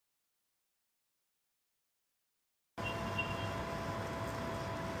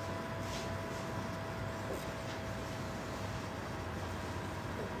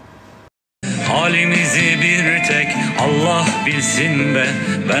Halimizi bir tek Allah bilsin be.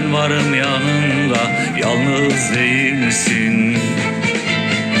 Ben varım yanında, yalnız değilsin.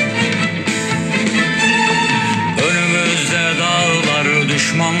 Önümüzde dağlar,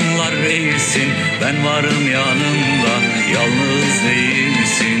 düşmanlar eğilsin. Ben varım yanında, yalnız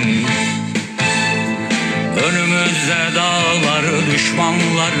değilsin. Önümüzde dağlar,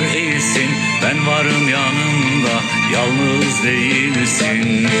 düşmanlar eğilsin. Ben varım yanında, yalnız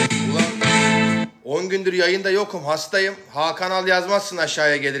değilsin. 10 gündür yayında yokum, hastayım. Hakan al yazmazsın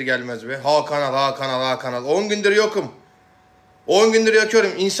aşağıya gelir gelmez be. Hakan al, Hakan al, Hakan al. 10 gündür yokum. 10 gündür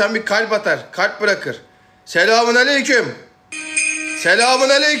yakıyorum. İnsan bir kalp atar, kalp bırakır. Selamun aleyküm. Selamun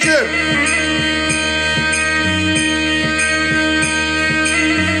aleyküm.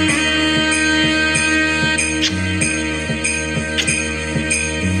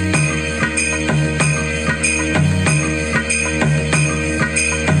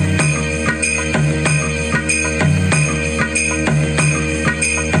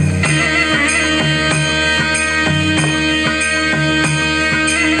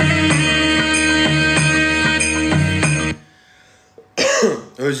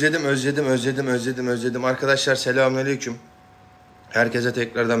 Özledim. Arkadaşlar selamünaleyküm. Herkese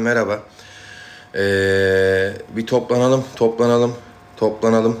tekrardan merhaba. Bir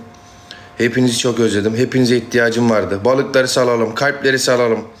toplanalım. Hepinizi çok özledim. Hepinize ihtiyacım vardı. Balıkları salalım, kalpleri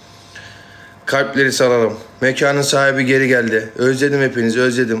salalım. Mekanın sahibi geri geldi. Özledim hepinizi,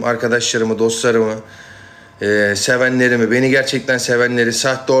 özledim. Arkadaşlarımı, dostlarımı, sevenlerimi, beni gerçekten sevenleri,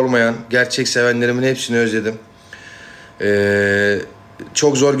 sahte olmayan, gerçek sevenlerimin hepsini özledim.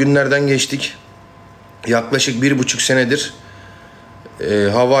 Çok zor günlerden geçtik. Yaklaşık 1,5 senedir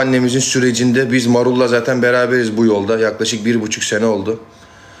Hava annemizin sürecinde biz Marul'la zaten beraberiz bu yolda. Yaklaşık 1,5 sene oldu.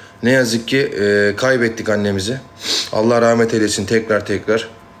 Ne yazık ki kaybettik annemizi. Allah rahmet eylesin tekrar.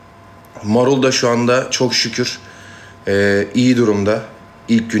 Marul da şu anda çok şükür iyi durumda.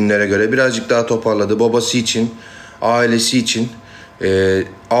 İlk günlere göre birazcık daha toparladı. Babası için, ailesi için,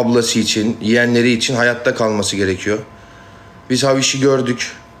 ablası için, yeğenleri için hayatta kalması gerekiyor. Biz Haviş'i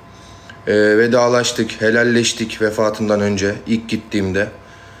gördük. Vedalaştık, helalleştik vefatından önce ilk gittiğimde.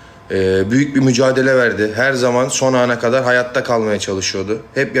 Büyük bir mücadele verdi. Her zaman son ana kadar hayatta kalmaya çalışıyordu.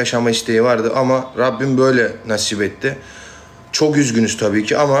 Hep yaşama isteği vardı ama Rabbim böyle nasip etti. Çok üzgünüz tabii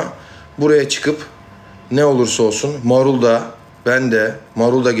ki ama buraya çıkıp ne olursa olsun Marul da, ben de,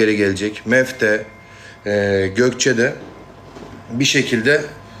 Marul da geri gelecek. Mef de, Gökçe de bir şekilde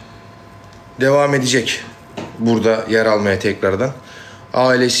devam edecek burada yer almaya tekrardan.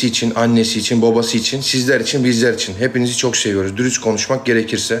 Ailesi için, annesi için, babası için, sizler için, bizler için. Hepinizi çok seviyoruz. Dürüst konuşmak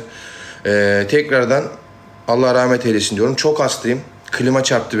gerekirse. Tekrardan Allah rahmet eylesin diyorum. Çok hastayım. Klima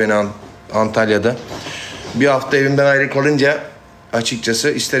çarptı beni Antalya'da. Bir hafta evimden ayrı kalınca açıkçası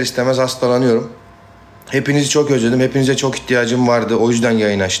ister istemez hastalanıyorum. Hepinizi çok özledim. Hepinize çok ihtiyacım vardı. O yüzden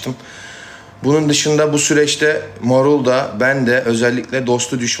yayın açtım. Bunun dışında bu süreçte Marul da, ben de özellikle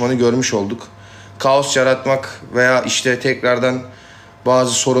dostu düşmanı görmüş olduk. Kaos yaratmak veya işte tekrardan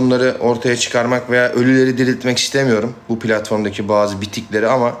bazı sorunları ortaya çıkarmak veya ölüleri diriltmek istemiyorum. Bu platformdaki bazı bitikleri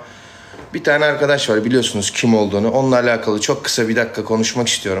ama bir tane arkadaş var, biliyorsunuz kim olduğunu. Onunla alakalı çok kısa bir dakika konuşmak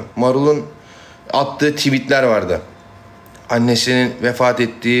istiyorum. Marul'un attığı tweetler vardı. Annesinin vefat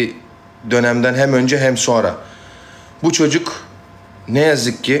ettiği dönemden hem önce hem sonra. Bu çocuk ne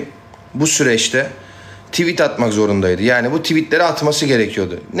yazık ki bu süreçte tweet atmak zorundaydı. Yani bu tweetleri atması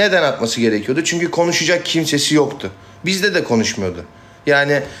gerekiyordu. Neden atması gerekiyordu? Çünkü konuşacak kimsesi yoktu. Bizde de konuşmuyordu.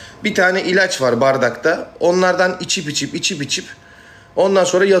 Yani bir tane ilaç var bardakta. Onlardan içip ondan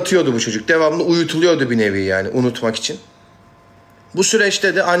sonra yatıyordu bu çocuk. Devamlı uyutuluyordu bir nevi yani unutmak için. Bu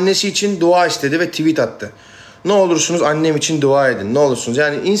süreçte de annesi için dua istedi ve tweet attı. Ne olursunuz annem için dua edin. Ne olursunuz.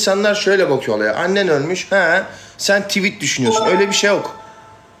 Yani insanlar şöyle bakıyorlar ya. Annen ölmüş. Sen tweet düşünüyorsun. Öyle bir şey yok.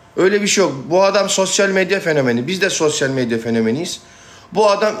 Öyle bir şey yok. Bu adam sosyal medya fenomeni. Biz de sosyal medya fenomeniyiz. Bu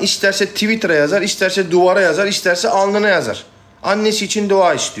adam isterse Twitter'a yazar, isterse duvara yazar, isterse alnına yazar. Annesi için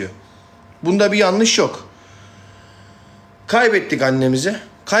dua istiyor. Bunda bir yanlış yok. Kaybettik annemizi.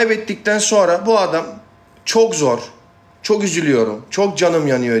 Kaybettikten sonra bu adam çok zor, çok üzülüyorum, çok canım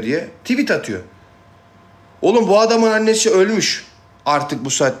yanıyor diye tweet atıyor. Oğlum bu adamın annesi ölmüş artık bu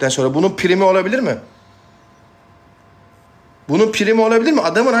saatten sonra. Bunun primi olabilir mi? Bunun primi olabilir mi?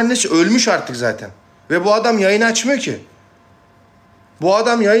 Adamın annesi ölmüş artık zaten. Ve bu adam yayın açmıyor ki. Bu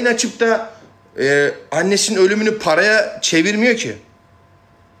adam yayın açıp da annesinin ölümünü paraya çevirmiyor ki.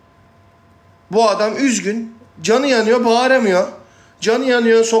 Bu adam üzgün, canı yanıyor, bağıramıyor. Canı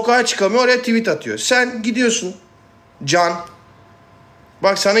yanıyor, sokağa çıkamıyor, oraya tweet atıyor. Sen gidiyorsun, Can.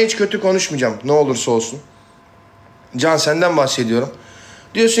 Bak sana hiç kötü konuşmayacağım, ne olursa olsun. Can, senden bahsediyorum.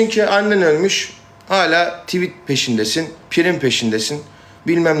 Diyorsun ki annen ölmüş, hala tweet peşindesin, prim peşindesin,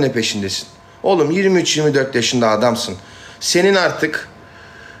 bilmem ne peşindesin. Oğlum 23-24 yaşında adamsın. Senin artık,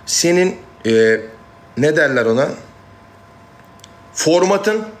 ne derler ona?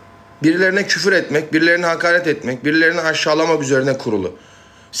 Formatın birilerine küfür etmek, birilerine hakaret etmek, birilerini aşağılamak üzerine kurulu.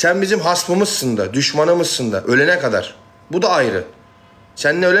 Sen bizim hasmımızsın da, düşmanımızsın da, ölene kadar. Bu da ayrı.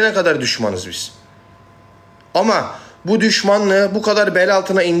 Seninle ölene kadar düşmanız biz. Ama bu düşmanlığı bu kadar bel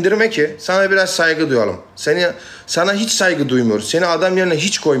altına indirme ki sana biraz saygı duyalım. Sana hiç saygı duymuyoruz. Seni adam yerine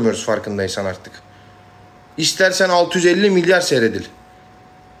hiç koymuyoruz, farkındaysan artık. İstersen 650 milyar seyredil.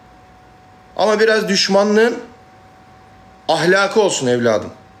 Ama biraz düşmanlığın ahlakı olsun evladım.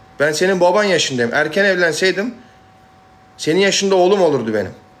 Ben senin baban yaşındayım. Erken evlenseydim senin yaşında oğlum olurdu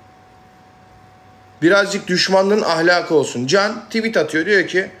benim. Birazcık düşmanlığın ahlakı olsun. Can tweet atıyor, diyor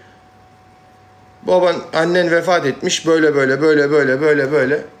ki baban, annen vefat etmiş,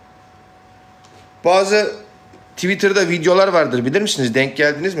 böyle. Bazı Twitter'da videolar vardır, bilir misiniz? Denk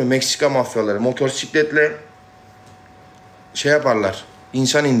geldiniz mi? Meksika mafyaları motosikletle şey yaparlar,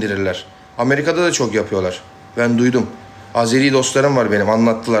 insan indirirler. Amerika'da da çok yapıyorlar. Ben duydum. Azeri dostlarım var benim,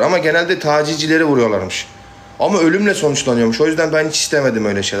 anlattılar. Ama genelde tacizcileri vuruyorlarmış. Ama ölümle sonuçlanıyormuş. O yüzden ben hiç istemedim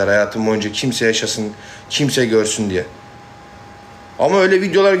öyle şeyler hayatım boyunca. Kimse yaşasın, kimse görsün diye. Ama öyle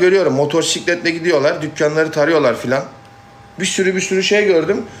videolar görüyorum. Motosikletle gidiyorlar, dükkanları tarıyorlar filan. Bir sürü şey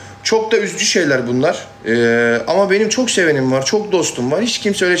gördüm. Çok da üzücü şeyler bunlar. Ama benim çok sevenim var, çok dostum var. Hiç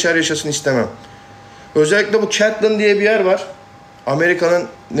kimse öyle şeyler yaşasın istemem. Özellikle bu Canlı diye bir yer var. Amerika'nın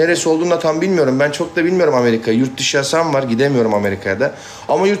neresi olduğunu da tam bilmiyorum. Ben çok da bilmiyorum Amerika'yı. Yurt dışı yasağım var, gidemiyorum Amerika'ya da.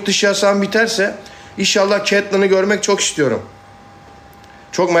 Ama yurt dışı yasağım biterse inşallah Canlı'nı görmek çok istiyorum.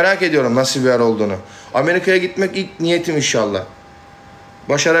 Çok merak ediyorum nasıl bir yer olduğunu. Amerika'ya gitmek ilk niyetim inşallah.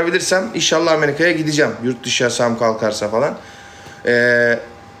 Başarabilirsem inşallah Amerika'ya gideceğim. Yurt dışı yasağım kalkarsa falan.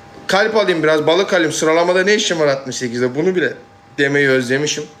 Kalp alayım biraz, balık alayım. Sıralamada ne işim var 68'de? Bunu bile demeyi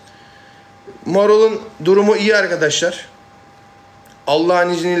özlemişim. Marul'un durumu iyi arkadaşlar. Allah'ın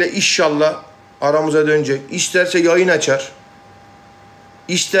izniyle inşallah aramıza dönecek. İsterse yayın açar.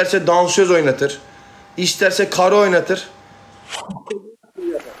 İsterse dansöz oynatır. İsterse karı oynatır.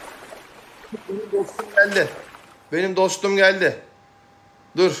 Benim dostum geldi.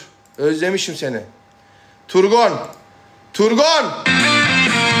 Dur. Özlemişim seni. Turgon.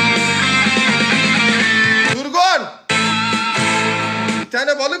 Bir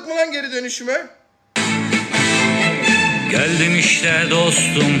tane balık mı lan geri dönüşüme? Geldim işte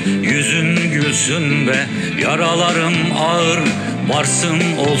dostum, yüzün gülsün be. Yaralarım ağır,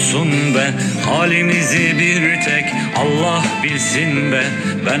 varsın olsun be. Halimizi bir tek Allah bilsin be.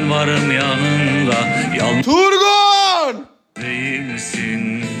 Ben varım yanında, yalnız Turgon!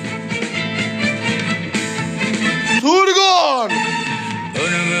 değilsin.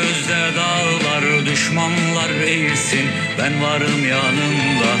 Önümüzde dağlar, düşmanlar eğilsin. Ben varım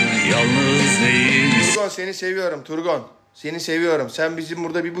yanında, yalnız değilsin. Turgon, seni seviyorum Turgon. Seni seviyorum. Sen bizim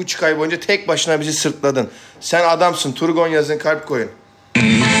burada 1,5 ay boyunca tek başına bizi sırtladın. Sen adamsın. Turgon yazın, kalp koyun.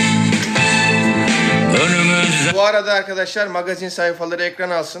 Önümüzde... Bu arada arkadaşlar magazin sayfaları ekran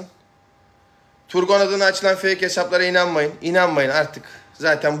alsın. Turgon adına açılan fake hesaplara inanmayın. İnanmayın artık.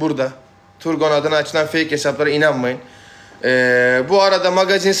 Zaten burada. Turgon adına açılan fake hesaplara inanmayın. Bu arada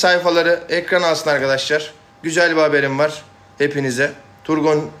magazin sayfaları ekran alsın arkadaşlar. Güzel bir haberim var hepinize.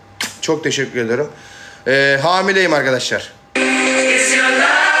 Turgon, çok teşekkür ederim. Hamileyim arkadaşlar.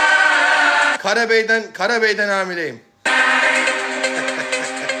 Karabey'den hamileyim.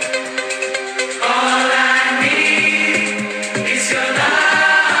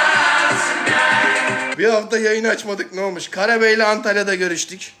 Bir hafta yayın açmadık, ne olmuş? Karabey'le Antalya'da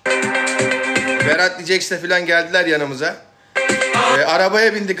görüştük. Berat Diyeceks'le falan geldiler yanımıza.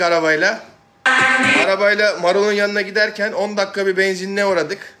 Arabaya bindik arabayla. Arabayla Marul'un yanına giderken 10 dakika bir benzinliğe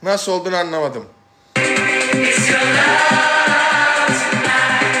uğradık. Nasıl olduğunu anlamadım.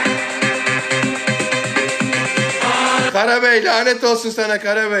 Karabey, lanet olsun sana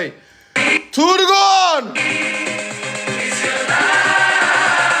Karabey. Turgon!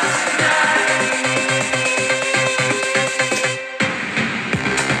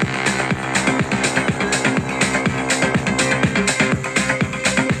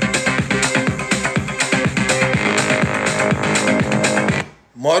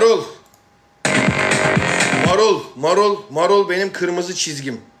 Marul benim kırmızı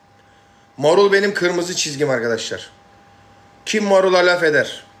çizgim. Marul benim kırmızı çizgim arkadaşlar. Kim Marul'a laf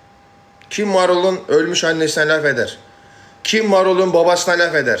eder? Kim Marul'un ölmüş annesine laf eder? Kim Marul'un babasına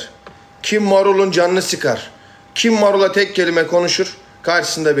laf eder? Kim Marul'un canını sıkar? Kim Marul'a tek kelime konuşur?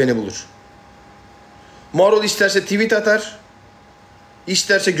 Karşısında beni bulur. Marul isterse tweet atar,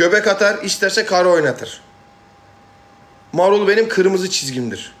 İsterse göbek atar, isterse kara oynatır. Marul benim kırmızı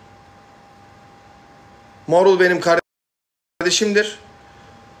çizgimdir. Marul benim kardeşimdir.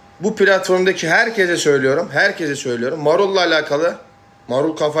 Bu platformdaki herkese söylüyorum. Marulla alakalı,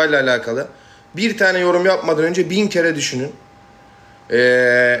 marul kafayla alakalı bir tane yorum yapmadan önce 1000 kere düşünün.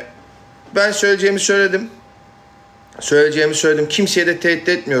 Ben söyleyeceğimi söyledim. Kimseye de tehdit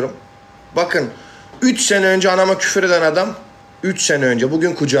etmiyorum. Bakın 3 sene önce anama küfür eden adam 3 sene önce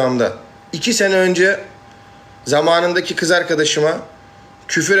bugün kucağımda. 2 sene önce zamanındaki kız arkadaşıma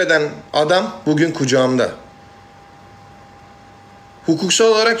küfür eden adam bugün kucağımda. Hukuksal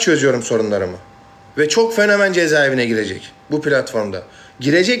olarak çözüyorum sorunlarımı. Ve çok fenomen cezaevine girecek bu platformda.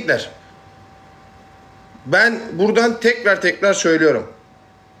 Girecekler. Ben buradan tekrar söylüyorum.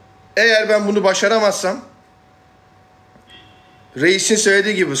 Eğer ben bunu başaramazsam reisin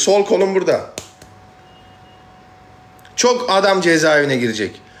söylediği gibi sol kolum burada. Çok adam cezaevine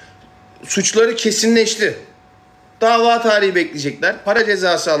girecek. Suçları kesinleşti. Dava tarihi bekleyecekler. Para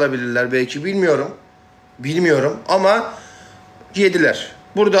cezası alabilirler belki, bilmiyorum ama yediler.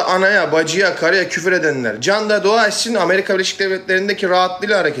 Burada anaya, bacıya, karıya küfür edenler. Can da dua etsin, Amerika Birleşik Devletleri'ndeki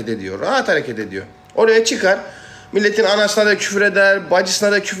rahatlığıyla hareket ediyor. Rahat hareket ediyor. Oraya çıkar. Milletin anasına da küfür eder,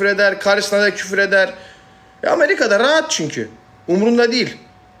 bacısına da küfür eder, karısına da küfür eder. Amerika'da rahat çünkü. Umurunda değil.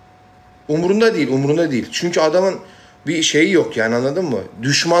 Çünkü adamın bir şeyi yok yani, anladın mı?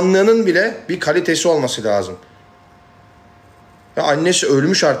 Düşmanlığının bile bir kalitesi olması lazım. Ya annesi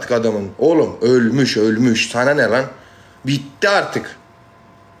ölmüş artık adamın. Oğlum ölmüş. Sana ne lan? Bitti artık.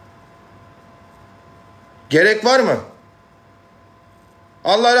 Gerek var mı?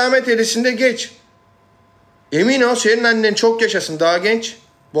 Allah rahmet eylesin de geç. Emin ol senin annen çok yaşasın, daha genç.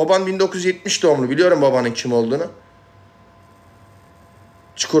 Baban 1970 doğumlu, biliyorum babanın kim olduğunu.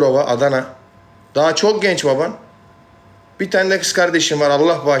 Çukurova, Adana. Daha çok genç baban. Bir tane de kız kardeşim var,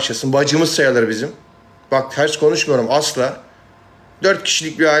 Allah bağışlasın. Bacımız sayılır bizim. Bak ters konuşmuyorum asla. 4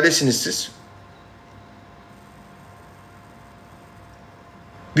 kişilik bir ailesiniz siz.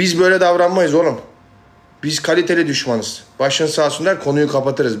 Biz böyle davranmayız oğlum. Biz kaliteli düşmanız. Başın sağ olsun der, konuyu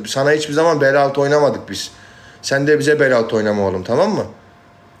kapatırız. Sana hiçbir zaman bel altı oynamadık biz. Sen de bize bel altı oynama oğlum, tamam mı?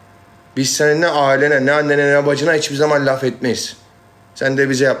 Biz senin ne ailene, ne annene, ne bacına hiçbir zaman laf etmeyiz. Sen de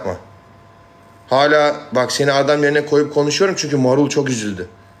bize yapma. Hala bak seni adam yerine koyup konuşuyorum çünkü Marul çok üzüldü.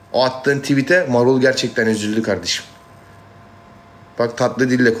 O attığın tweet'e Marul gerçekten üzüldü kardeşim. Bak tatlı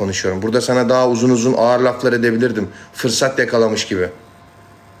dille konuşuyorum. Burada sana daha uzun ağır laflar edebilirdim. Fırsat yakalamış gibi.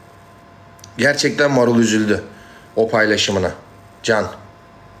 Gerçekten Marul üzüldü o paylaşımına. Can.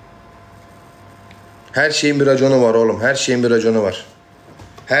 Her şeyin bir raconu var oğlum. Her şeyin bir raconu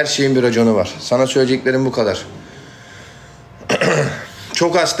var. Sana söyleyeceklerim bu kadar.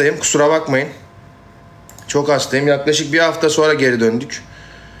 Çok hastayım. Kusura bakmayın. Çok hastayım. Yaklaşık bir hafta sonra geri döndük.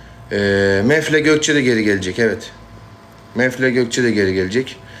 Mefle Gökçe de geri gelecek. Evet.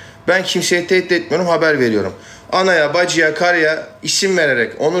 Ben kimseye tehdit etmiyorum. Haber veriyorum. Anaya, bacıya, karıya isim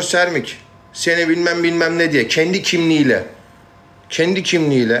vererek Onur Sermik seni bilmem ne diye kendi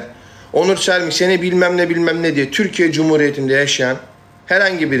kimliğiyle Onur Sermik seni bilmem ne diye Türkiye Cumhuriyeti'nde yaşayan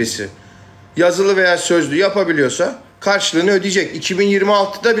herhangi birisi yazılı veya sözlü yapabiliyorsa karşılığını ödeyecek.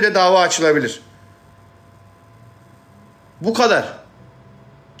 2026'da bile dava açılabilir. Bu kadar.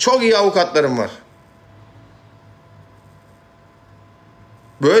 Çok iyi avukatlarım var.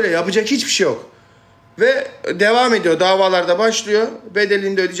 Böyle yapacak hiçbir şey yok. Ve devam ediyor. Davalarda başlıyor.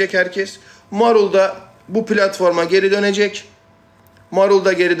 Bedelini de ödeyecek herkes. Marul da bu platforma geri dönecek.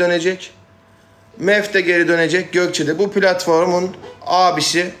 Mef de geri dönecek. Gökçe de. Bu platformun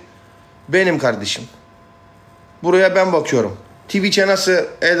abisi benim kardeşim. Buraya ben bakıyorum. Twitch'e nasıl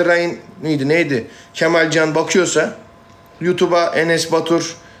Elrain neydi? Kemalcan bakıyorsa, YouTube'a Enes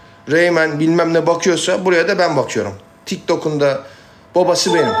Batur, Reymen bilmem ne bakıyorsa buraya da ben bakıyorum. TikTok'un da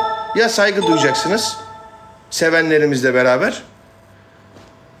babası benim. Ya saygı duyacaksınız sevenlerimizle beraber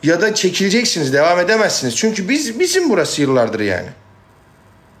ya da çekileceksiniz, devam edemezsiniz. Çünkü bizim burası yıllardır yani.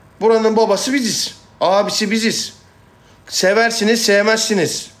 Buranın babası biziz. Abisi biziz. Seversiniz,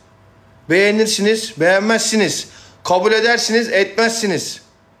 sevmezsiniz. Beğenirsiniz, beğenmezsiniz. Kabul edersiniz, etmezsiniz.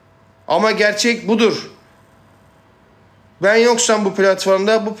 Ama gerçek budur. Ben yoksam bu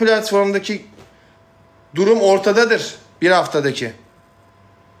platformdaki durum ortadadır. Bir haftadaki.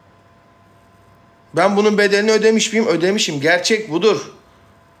 Ben bunun bedelini ödemiş miyim? Ödemişim. Gerçek budur.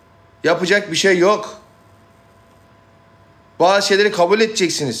 Yapacak bir şey yok. Bazı şeyleri kabul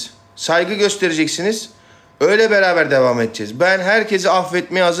edeceksiniz. Saygı göstereceksiniz. Öyle beraber devam edeceğiz. Ben herkesi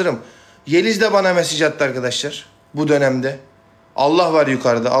affetmeye hazırım. Yeliz de bana mesaj attı arkadaşlar. Bu dönemde. Allah var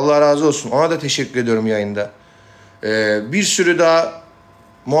yukarıda. Allah razı olsun. Ona da teşekkür ediyorum yayında. Bir sürü daha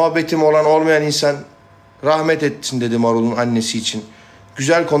Muhabbetim olan olmayan insan rahmet etsin dedi Marul'un annesi için.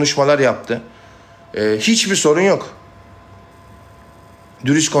 Güzel konuşmalar yaptı. Hiçbir sorun yok.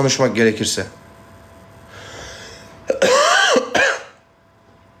 Dürüst konuşmak gerekirse.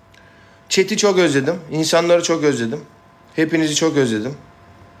 Chat'i çok özledim. İnsanları çok özledim. Hepinizi çok özledim.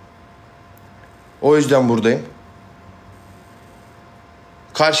 O yüzden buradayım.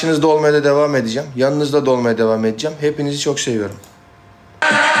 Karşınızda olmaya da devam edeceğim. Yanınızda da olmaya devam edeceğim. Hepinizi çok seviyorum.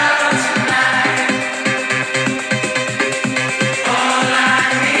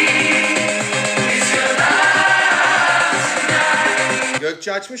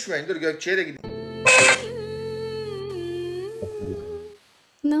 Gökçe açmış mı? Dur Gökçe'ye de gideyim.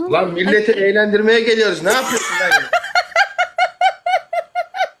 Lan milleti eğlendirmeye geliyoruz. Ne yapıyorsun lan?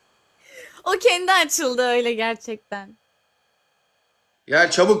 O kendi açıldı öyle gerçekten.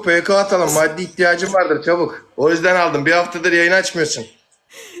 Ya çabuk PK atalım. Maddi ihtiyacım vardır çabuk. O yüzden aldım. Bir haftadır yayın açmıyorsun.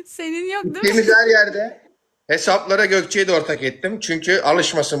 Senin yok değil mi? Gittiğimiz her yerde hesaplara Gökçe'yi de ortak ettim. Çünkü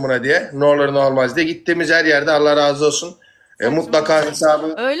alışmasın buna diye. Ne olur ne olmaz diye. Gittiğimiz her yerde Allah razı olsun. Mutlaka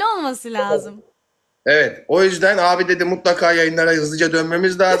hesabı. Öyle olması lazım. Evet. O yüzden abi dedi mutlaka yayınlara hızlıca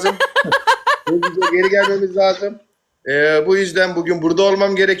dönmemiz lazım. Hızlıca geri gelmemiz lazım. Bu yüzden bugün burada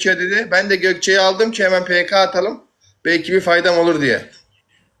olmam gerekiyor dedi. Ben de Gökçe'yi aldım ki hemen PK atalım. Belki bir faydam olur diye.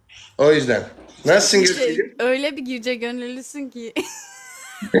 O yüzden. Nasılsın Gökçe'ciğim? Öyle bir gece gönüllüsün ki.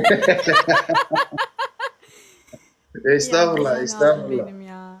 Estağfurullah, Ya, estağfurullah. benim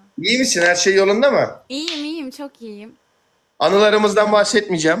ya. İyi misin? Her şey yolunda mı? İyiyim, çok iyiyim. Anılarımızdan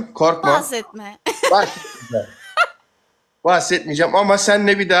bahsetmeyeceğim. Korkma. Bahsetme. Bahsetmeyeceğim ama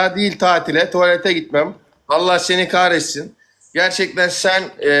seninle bir daha değil tatile, tuvalete gitmem. Allah seni kahretsin. Gerçekten sen...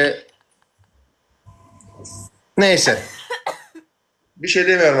 Neyse. Bir şey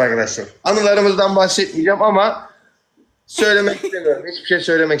demiyorum arkadaşlar. Anılarımızdan bahsetmeyeceğim ama söylemek istemiyorum. Hiçbir şey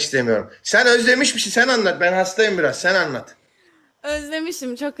söylemek istemiyorum. Sen özlemiş misin? Sen anlat. Ben hastayım biraz. Sen anlat.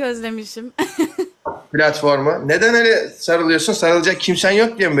 Özlemişim, çok özlemişim. Platformu. Neden öyle sarılıyorsun? Sarılacak kimsen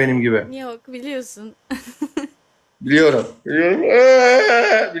yok diye mi benim gibi? Yok, biliyorsun. Biliyorum. Biliyorum.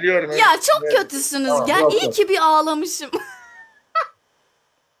 Biliyorum. Ya çok kötüsünüz. Tamam, Gel, yok, iyi yok. ki bir ağlamışım.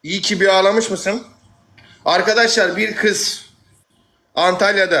 İyi ki bir ağlamış mısın? Arkadaşlar bir kız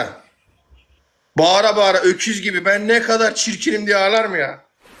Antalya'da bağıra bağıra öküz gibi ben ne kadar çirkinim diye ağlar mı ya?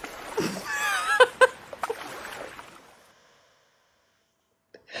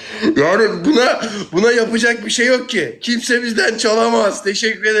 Yani buna yapacak bir şey yok ki. Kimse bizden çalamaz.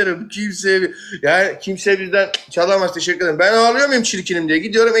 Teşekkür ederim. Kimse bizden çalamaz. Teşekkür ederim. Ben ağlıyor muyum çirkinim diye?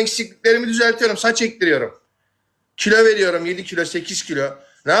 Gidiyorum eksikliklerimi düzeltiyorum. Saç ektiriyorum. Kilo veriyorum. 7 kilo, 8 kilo.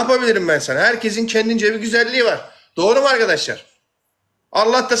 Ne yapabilirim ben sana? Herkesin kendince bir güzelliği var. Doğru mu arkadaşlar?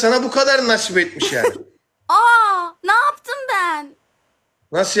 Allah da sana bu kadar nasip etmiş yani. Ne yaptım ben?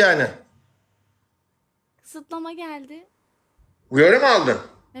 Nasıl yani? Kısıtlama geldi. Uyarı mı aldın?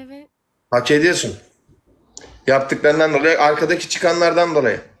 Evet. Hak ediyorsun. Yaptıklarından dolayı, arkadaki çıkanlardan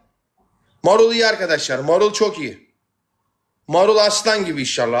dolayı. Marul iyi arkadaşlar. Marul çok iyi. Marul aslan gibi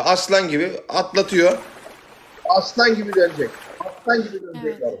inşallah. Aslan gibi atlatıyor. Aslan gibi dönecek. Aslan gibi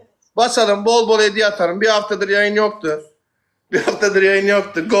dönecek. Evet. Basalım, bol bol hediye atarım. Bir haftadır yayın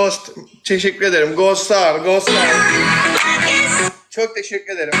yoktu. Ghost. Teşekkür ederim. Ghost sağ ol. Ghost sağ ol. Çok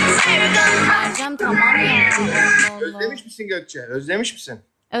teşekkür ederim. Vereceğim, tamam ya. Allah. Özlemiş misin Gökçe? Özlemiş misin?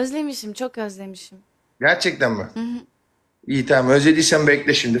 Özlemişim, çok özlemişim. Gerçekten mi? Hı hı. İyi tamam. Özlediysen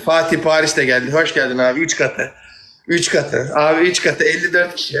bekle şimdi. Fatih Paris'te geldi. Hoş geldin abi. 3 katı. 3 katı. Abi 3 katı.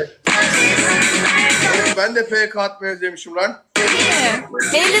 54 kişi. Ben de PK atmayı özlemişim lan.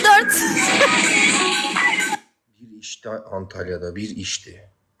 54. Bir işte Antalya'da bir işti.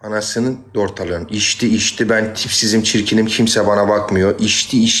 Anasının ortalığın. İçti. Ben tipsizim, çirkinim. Kimse bana bakmıyor.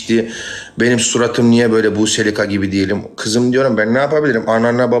 İçti. Benim suratım niye böyle Buselika gibi değilim? Kızım diyorum ben ne yapabilirim?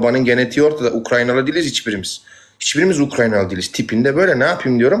 Ananla babanın genetiği ortada. Ukraynalı değiliz hiçbirimiz. Hiçbirimiz Ukraynalı değiliz. Tipinde böyle ne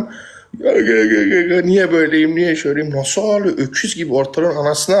yapayım diyorum. Niye böyleyim, niye şöyleyim? Nasıl ağlıyor? Öküz gibi ortalığın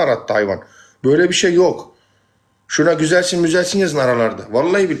anasını arattı hayvan. Böyle bir şey yok. Şuna güzelsin yazın aralarda.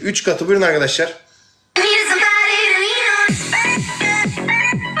 Vallahi 3 katı buyurun arkadaşlar.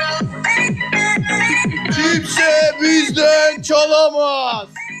 Kimse bizden çalamaz.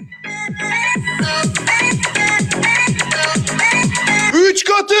 3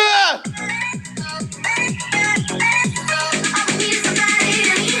 katı.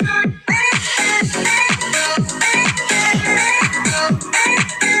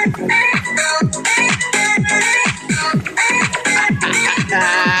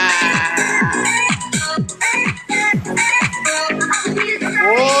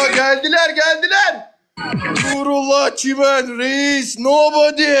 Oo geldiler. Nurullah Nurullah Çimen reis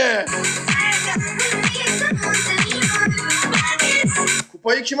nobody.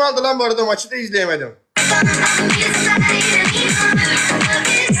 Kupayı kim aldı lan bu arada, maçı da izleyemedim.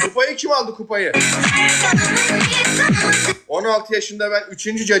 Kupayı kim aldı kupayı? 16 yaşında ben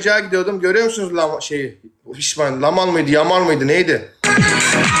 3. cacağa gidiyordum. Görüyor musunuz Lamal mıydı, Yamal mıydı, neydi?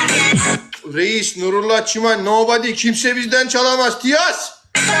 Reis, Nurullah Çimen, nobody. Kimse bizden çalamaz. Tiyas.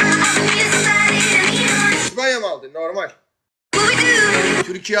 İspanya mı aldı? Normal.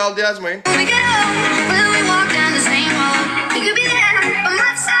 Türkiye aldı yazmayın.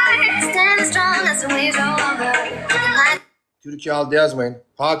 Türkiye aldı yazmayın.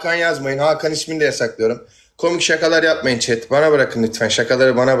 Hakan yazmayın. Hakan ismini de yasaklıyorum. Komik şakalar yapmayın chat. Bana bırakın lütfen.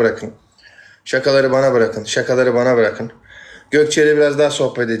 Şakaları bana bırakın. Şakaları bana bırakın. Şakaları bana bırakın. Gökçe'yle biraz daha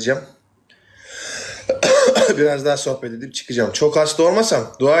sohbet edeceğim. Biraz daha sohbet edip çıkacağım. Çok hasta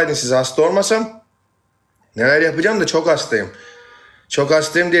olmasam, dua edin size, hasta olmasam neler yapacağım da çok hastayım. Çok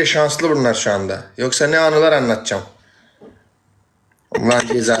hastayım diye şanslı bunlar şu anda. Yoksa ne anılar anlatacağım. Ulan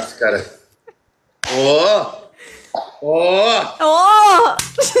cezası karı. Oo! Oo! Oo!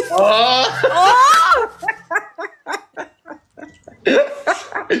 Oo!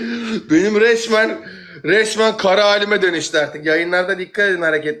 Benim resmen kara halime dönüştü artık. Yayınlarda dikkat edin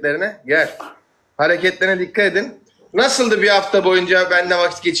hareketlerine. Gel. Hareketlerine dikkat edin. Nasıldı bir hafta boyunca benimle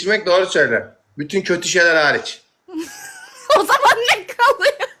vakit geçirmek, doğru söyle. Bütün kötü şeyler hariç. O zaman ne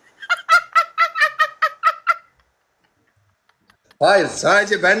kalıyor? Hayır,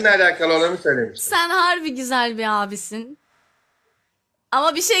 sadece benimle alakalı olanı söylemiştim. Sen harbi güzel bir abisin.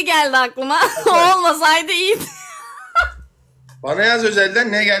 Ama bir şey geldi aklıma. O olmasaydı iyiydi. Bana yaz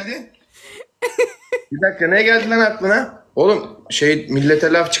özelden, ne geldi? Bir dakika, ne geldi lan aklına? Oğlum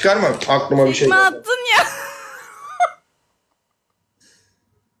millete laf çıkarma, aklıma bir şey Ne geldi. attın ya?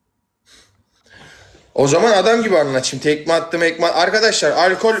 O zaman adam gibi anlatayım. Tekme attım, Arkadaşlar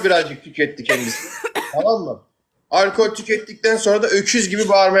alkol birazcık tüketti kendisi. Tamam mı? Alkol tükettikten sonra da öküz gibi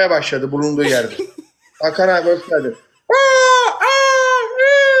bağırmaya başladı bulunduğu yerde. Hakan abi hoş geldin.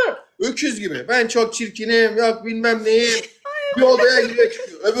 Öküz gibi. Ben çok çirkinim, yok bilmem neyim. Bir odaya giriyor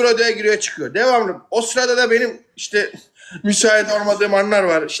çıkıyor. Öbür odaya giriyor çıkıyor. Devamlı. O sırada da benim işte müsait olmadığım anlar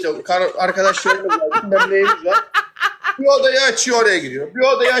var. İşte arkadaşlarımız var. Bilmem neyimiz var. Bir odayı açıyor, oraya giriyor. Bir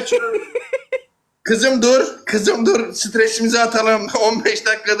odayı açıyor. Kızım dur. Stresimizi atalım. 15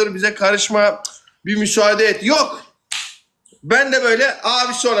 dakikadır bize karışma. Bir müsaade et. Yok. Ben de böyle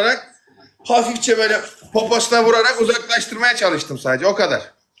abisi olarak hafifçe böyle poposuna vurarak uzaklaştırmaya çalıştım sadece. O kadar.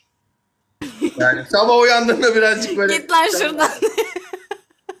 Yani sabah uyandığımda birazcık böyle... Git lan şuradan.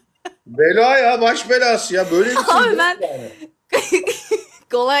 Bela ya, baş belası ya. Böyle bir şey Abi yok ben... yani.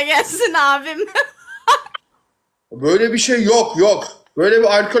 Kolay gelsin abim. Böyle bir şey yok. Böyle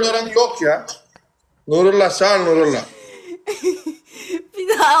bir alkol oranı yok ya. Nurullah, sağ ol Nurullah. Bir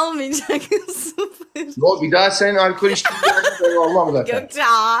daha olmayacak. Sıfır. No, bir daha senin alkol içtiğin olmam zaten. Gökçe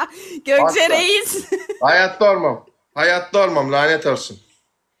Asla. reis. Hayatta olmam, lanet olsun.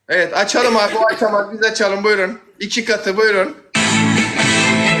 Evet, açalım abi, o açamaz, biz açalım, buyurun. 2 katı buyurun.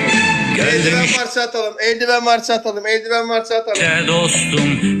 Eldiven varsa atalım.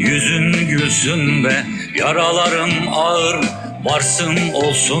 Dostum yüzün gülsün be, yaralarım ağır, varsın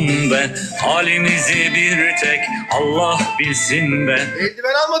olsun be, halimizi bir tek Allah bilsin be.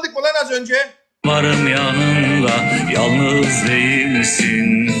 Eldiven almadık mı lan az önce? Varım yanında, yalnız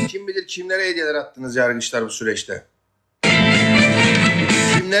değilsin. Kim bilir kimlere hediyeler attınız yargıçlar bu süreçte.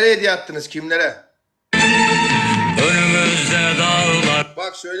 Kimlere hediye attınız, kimlere? Önümüzde dağlar.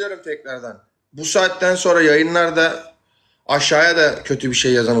 Bak söylüyorum tekrardan. Bu saatten sonra yayınlarda aşağıya da kötü bir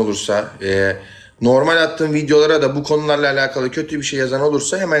şey yazan olursa, normal attığım videolara da bu konularla alakalı kötü bir şey yazan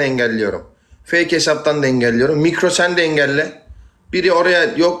olursa hemen engelliyorum. Fake hesaptan da engelliyorum. Mikro sen de engelle. Biri oraya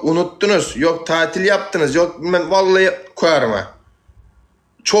yok unuttunuz, yok tatil yaptınız, yok bilmem, vallahi koyarım ha.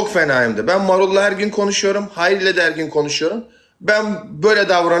 Çok fenayımdı. Ben Marul'la her gün konuşuyorum. Hayri'yle de her gün konuşuyorum. Ben böyle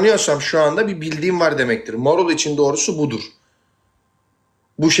davranıyorsam şu anda bir bildiğim var demektir. Marul için doğrusu budur.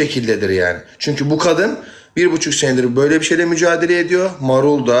 Bu şekildedir yani. Çünkü bu kadın 1,5 senedir böyle bir şeyle mücadele ediyor.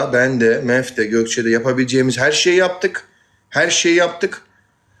 Marul da, ben de, Mef de, Gökçe de yapabileceğimiz her şeyi yaptık. Her şeyi yaptık.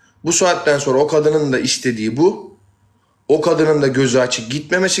 Bu saatten sonra o kadının da istediği bu. O kadının da gözü açık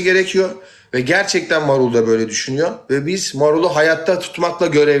gitmemesi gerekiyor. Ve gerçekten Marul da böyle düşünüyor. Ve biz Marul'u hayatta tutmakla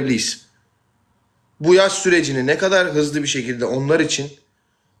görevliyiz. Bu yaz sürecini ne kadar hızlı bir şekilde onlar için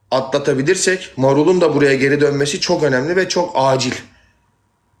atlatabilirsek Marul'un da buraya geri dönmesi çok önemli ve çok acil.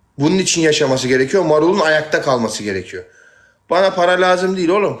 Bunun için yaşaması gerekiyor. Marul'un ayakta kalması gerekiyor. Bana para lazım değil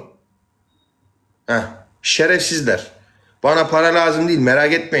oğlum. Şerefsizler. Bana para lazım değil,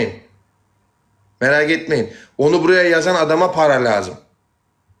 merak etmeyin. Merak etmeyin. Onu buraya yazan adama para lazım.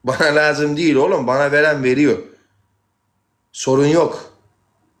 Bana lazım değil oğlum. Bana veren veriyor. Sorun yok.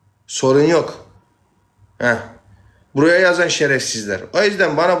 Sorun yok. Heh. Buraya yazan şerefsizler. O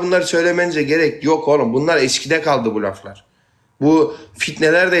yüzden bana bunları söylemenize gerek yok oğlum. Bunlar eskide kaldı bu laflar. Bu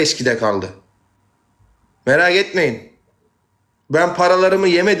fitneler de eskide kaldı. Merak etmeyin. Ben paralarımı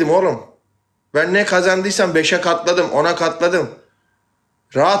yemedim oğlum. Ben ne kazandıysam 5'e katladım, 10'a katladım.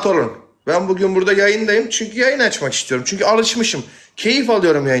 Rahat olun. Ben bugün burada yayındayım çünkü yayın açmak istiyorum. Çünkü alışmışım. Keyif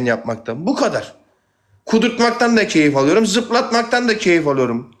alıyorum yayın yapmaktan. Bu kadar. Kudurtmaktan da keyif alıyorum. Zıplatmaktan da keyif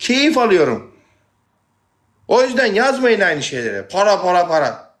alıyorum. Keyif alıyorum. O yüzden yazmayın aynı şeyleri. Para para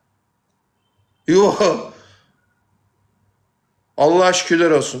para. Yok. Allah'a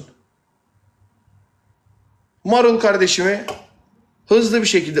şükürler olsun. Marul kardeşimi hızlı bir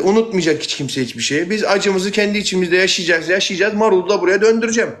şekilde unutmayacak hiç kimse hiçbir şeyi. Biz acımızı kendi içimizde yaşayacağız. Marul'u da buraya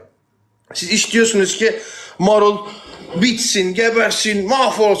döndüreceğim. Siz istiyorsunuz ki Marul bitsin, gebersin,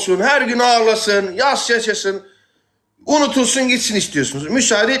 mahvolsun, her gün ağlasın, yas yaşasın, unutulsun gitsin istiyorsunuz.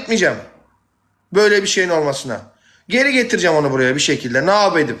 Müsaade etmeyeceğim böyle bir şeyin olmasına. Geri getireceğim onu buraya bir şekilde. Ne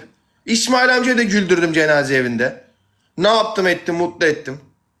yapayım? İsmail amcayı da güldürdüm cenaze evinde. Ne yaptım ettim, mutlu ettim.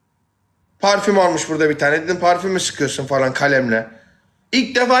 Parfüm almış burada bir tane. Dedim parfüm mü sıkıyorsun falan kalemle.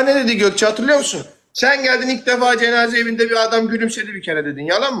 İlk defa ne dedi Gökçe hatırlıyor musun? Sen geldin ilk defa cenaze evinde bir adam gülümsedi bir kere dedin.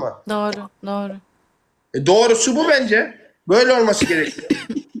 Yalan mı? Doğru, doğru. Doğrusu bu bence. Böyle olması gerekiyor.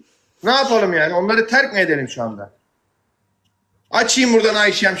 Ne yapalım yani? Onları terk mi edelim şu anda? Açayım buradan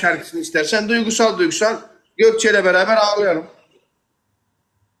Ayşem şarkısını istersen. Duygusal duygusal Gökçe'yle beraber ağlayalım.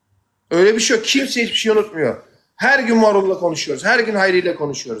 Öyle bir şey yok. Kimse hiçbir şey unutmuyor. Her gün Marul'la konuşuyoruz. Her gün Hayri ile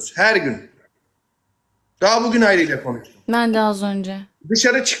konuşuyoruz. Her gün. Daha bugün Hayri ile konuştum. Ben de az önce.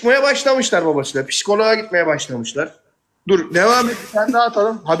 Dışarı çıkmaya başlamışlar babasıyla. Psikoloğa gitmeye başlamışlar. Dur devam et. Sen daha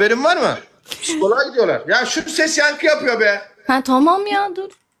atalım. Haberin var mı? Psikoloğa gidiyorlar. Ya şu ses yankı yapıyor be. Ha tamam ya dur.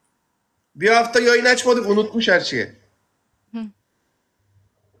 Bir hafta yayın açmadık. Unutmuş her şeyi.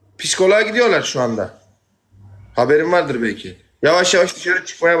 Psikoloğa gidiyorlar şu anda. Haberin vardır belki. Yavaş yavaş dışarı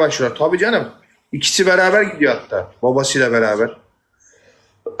çıkmaya başlıyorlar. Tabii canım. İkisi beraber gidiyor hatta. Babasıyla beraber.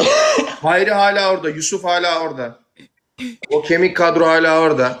 Hayri hala orada. Yusuf hala orada. O kemik kadro hala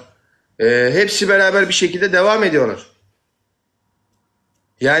orada. Hepsi beraber bir şekilde devam ediyorlar.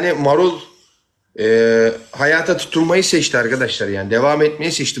 Yani Marul hayata tutunmayı seçti arkadaşlar. Yani devam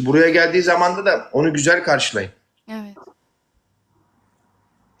etmeyi seçti. Buraya geldiği zamanda da onu güzel karşılayın. Evet.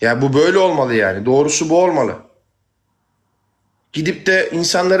 Ya bu böyle olmalı yani. Doğrusu bu olmalı. Gidip de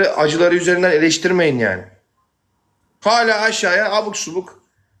insanları acıları üzerinden eleştirmeyin yani. Hala aşağıya abuk subuk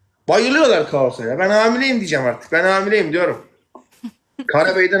bayılıyorlar kaosa ya. Ben hamileyim diyeceğim artık. Ben hamileyim diyorum.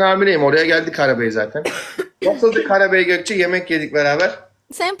 Karabey'den hamileyim. Oraya geldi Karabey zaten. Nasıldı Karabey Gökçe? Yemek yedik beraber.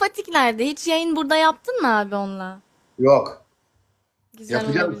 Sempatiklerdi. Hiç yayın burada yaptın mı abi onunla? Yok. Güzel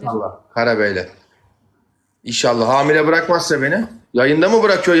Yapacağım olabilir. inşallah Karabey'le. İnşallah hamile bırakmazsa beni. Yayında mı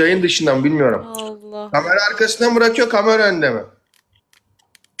bırakıyor yayın dışında mı bilmiyorum. Allah. Kamera arkasında mı bırakıyor kamera önünde mi?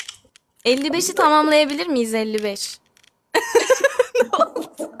 55'i tamamlayabilir miyiz 55?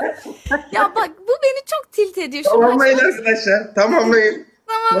 Ya bak bu beni çok tilt ediyor. Şu Tamamlayın başta- arkadaşlar. Tamamlayın.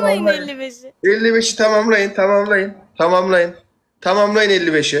 Tamamlayın Tamamlayın. 55'i. 55'i tamamlayın. Tamamlayın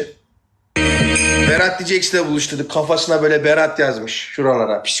 55'i. Berat diyecekse de buluşturduk. Kafasına böyle Berat yazmış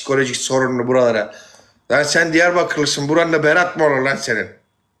şuralara. Psikolojik sorunlu buralara. Lan sen Diyarbakırlısın. Buranla Berat mı olur lan senin? Cık.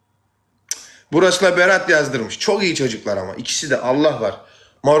 Burasına Berat yazdırmış. Çok iyi çocuklar ama. İkisi de Allah var.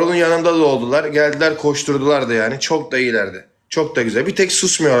 Marul'un yanında da oldular. Geldiler koşturdular da yani. Çok da iyilerdi. Çok da güzel. Bir tek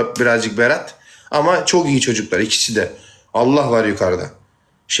susmuyor birazcık Berat. Ama çok iyi çocuklar ikisi de. Allah var yukarıda.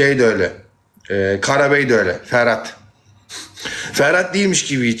 Şey de öyle. Karabey de öyle. Ferhat. Ferhat değilmiş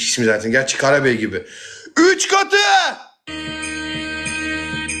gibi hiç ismi zaten. Gerçi Karabey gibi. 3 katı!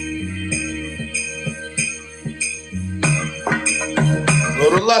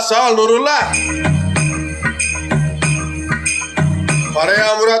 Nurullah sağ ol Nurullah. Para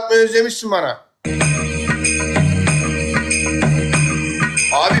yağmur atmayı özlemişsin bana.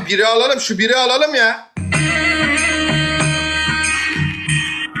 Abi biri alalım şu biri alalım ya.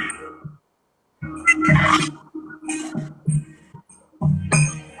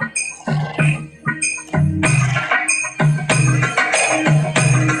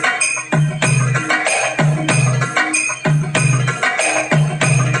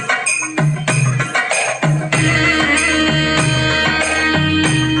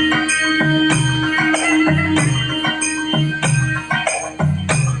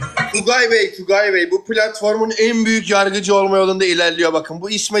 Tugay Bey bu platformun en büyük yargıcı olma yolunda ilerliyor bakın. Bu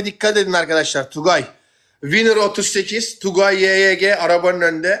isme dikkat edin arkadaşlar. Tugay. Winner 38, Tugay YYG arabanın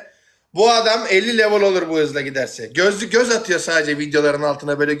önünde. Bu adam 50 level olur bu hızla giderse. Göz atıyor sadece videoların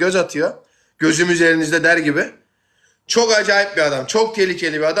altına, böyle göz atıyor. Gözüm üzerinizde der gibi. Çok acayip bir adam. Çok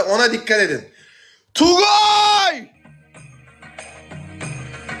tehlikeli bir adam. Ona dikkat edin. Tugay!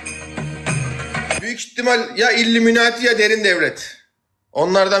 Büyük ihtimal ya Illuminati ya derin devlet.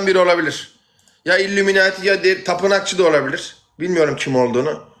 Onlardan biri olabilir. Ya Illuminati ya tapınakçı da olabilir. Bilmiyorum kim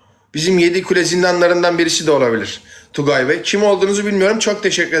olduğunu. Bizim 7 kule zindanlarından birisi de olabilir Tugay Bey. Kim olduğunuzu bilmiyorum. Çok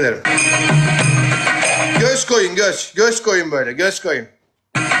teşekkür ederim. Göz koyun göz. Göz koyun böyle. Göz koyun.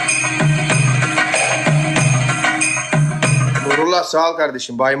 Nurullah sağ ol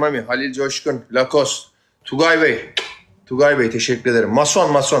kardeşim. Bay Mami, Halil Coşkun, Lakos, Tugay Bey. Tugay Bey teşekkür ederim.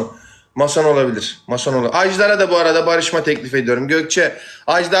 Mason. Mason olabilir. Mason olabilir. Ajdar'a da bu arada barışma teklif ediyorum. Gökçe,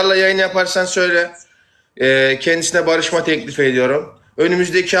 Ajdar'la yayın yaparsan söyle. Kendisine barışma teklif ediyorum.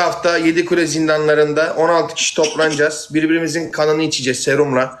 Önümüzdeki hafta 7 kule zindanlarında 16 kişi toplanacağız. Birbirimizin kanını içeceğiz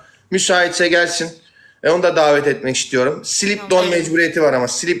serumla. Müsaitse gelsin. Onu da davet etmek istiyorum. Slip don mecburiyeti var ama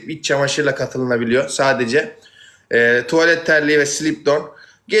slip iç çamaşırla katılınabiliyor sadece. Tuvalet terliği ve slip don.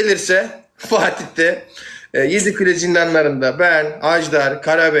 Gelirse Fatih'te 7 kule zindanlarında ben, Ajdar,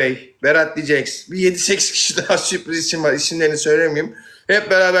 Karabey, Berat Diyeceks, bir 7-8 kişi daha sürpriz isim var. İsimlerini söylemeyeyim.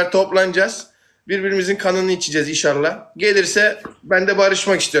 Hep beraber toplanacağız. Birbirimizin kanını içeceğiz inşallah. Gelirse ben de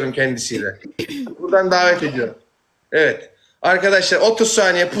barışmak istiyorum kendisiyle. Buradan davet ediyorum. Evet. Arkadaşlar 30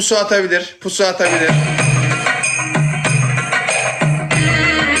 saniye pusu atabilir. Pusu atabilir.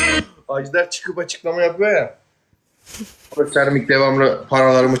 Ajdar çıkıp açıklama yapıyor ya. Onur Sermik devamlı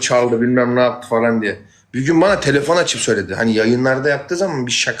paralarımı çaldı bilmem ne yaptı falan diye. Bir gün bana telefon açıp söyledi. Hani yayınlarda yaptığı zaman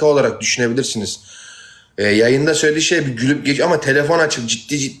bir şaka olarak düşünebilirsiniz. Yayında söylediği şey bir gülüp geç ama telefon açıp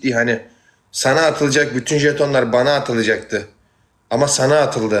ciddi hani sana atılacak bütün jetonlar bana atılacaktı. Ama sana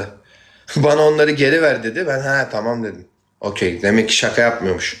atıldı. Bana onları geri ver dedi. Ben tamam dedim. Okey. Demek ki şaka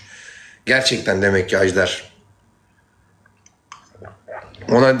yapmıyormuş. Gerçekten demek ki Ajdar.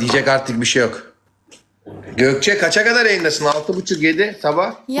 Ona diyecek artık bir şey yok. Gökçe kaça kadar yayındasın? 6.30-7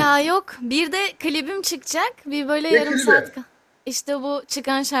 sabah. Ya yok. Bir de klibim çıkacak. Bir böyle Ne yarım klibi? saat. İşte bu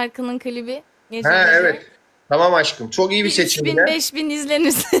çıkan şarkının klibi. Evet. Tamam aşkım. Çok iyi bir seçim. 3000-5000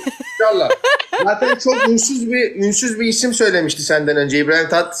 izlenirse. İnşallah. Zaten çok ünsüz bir isim söylemişti senden önce İbrahim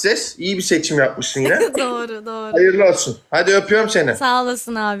Tatlıses. İyi bir seçim yapmışsın yine. Doğru. Hayırlı olsun. Hadi öpüyorum seni. Sağ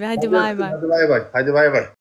olasın abi. Hadi bay bay. Hadi bay bay.